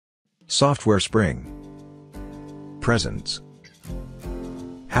Software Spring. Presents.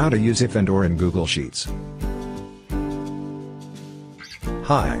 How to use if and or in Google Sheets.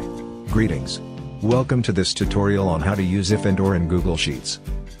 Hi. Greetings. Welcome to this tutorial on how to use if and or in Google Sheets.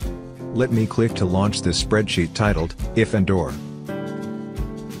 Let me click to launch this spreadsheet titled, If and Or.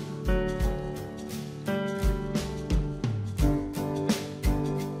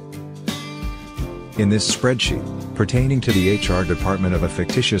 In this spreadsheet, pertaining to the HR department of a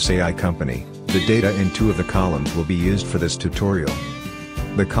fictitious AI company, the data in two of the columns will be used for this tutorial.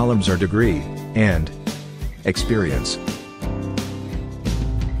 The columns are degree and experience.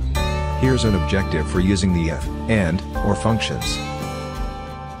 Here's an objective for using the if, and, or functions.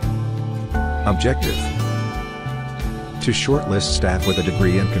 Objective: to shortlist staff with a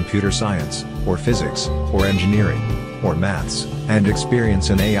degree in computer science, or physics, or engineering, or maths, and experience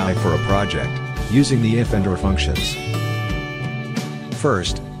in AI for a project, using the if and or functions.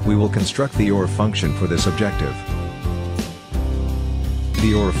 First, we will construct the or function for this objective.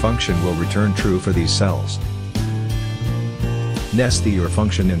 The or function will return true for these cells. Nest the or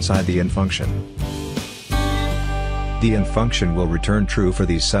function inside the and function. The and function will return true for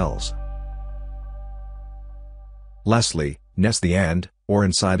these cells. Lastly, nest the and, or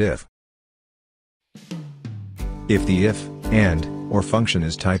inside if. If the if, and, or function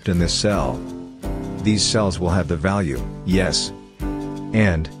is typed in this cell, these cells will have the value, yes,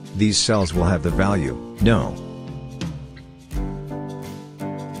 and these cells will have the value, no.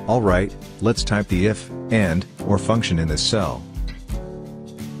 Alright, let's type the if, and, or function in this cell.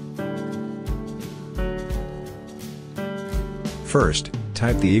 First,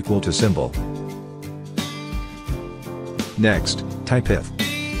 type the equal to symbol. Next, type if.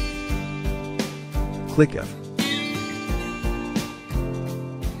 Click if.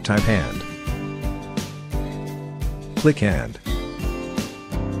 Type and. Click and.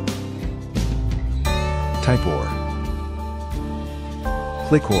 Type or.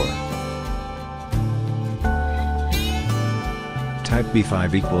 Click or. Type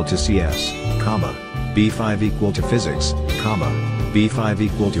B5 equal to CS, comma, B5 equal to physics, comma, B5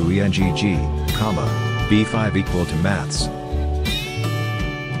 equal to ENGG, comma, B5 equal to maths.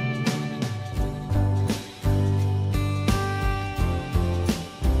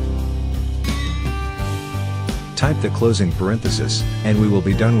 Type the closing parenthesis, and we will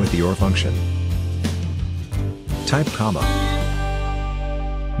be done with the or function. Type comma.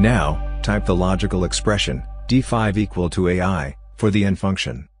 Now, type the logical expression, D5 equal to AI, for the and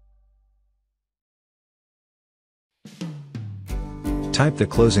function. Type the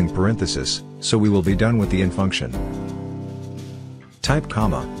closing parenthesis, so we will be done with the and function. Type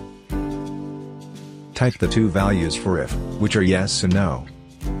comma. Type the two values for if, which are yes and no.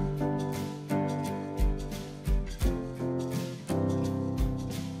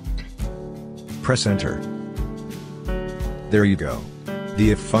 Press enter. There you go.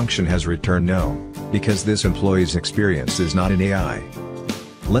 The if function has returned no, because this employee's experience is not in AI.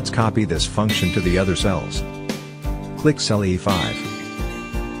 Let's copy this function to the other cells. Click cell E5.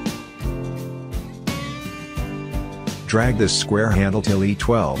 Drag this square handle till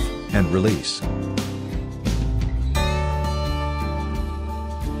E12, and release.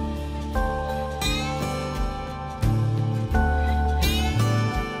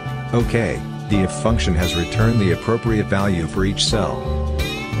 OK. The if function has returned the appropriate value for each cell.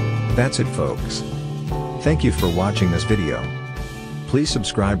 That's it, folks. Thank you for watching this video. Please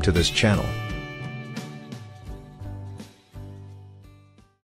subscribe to this channel.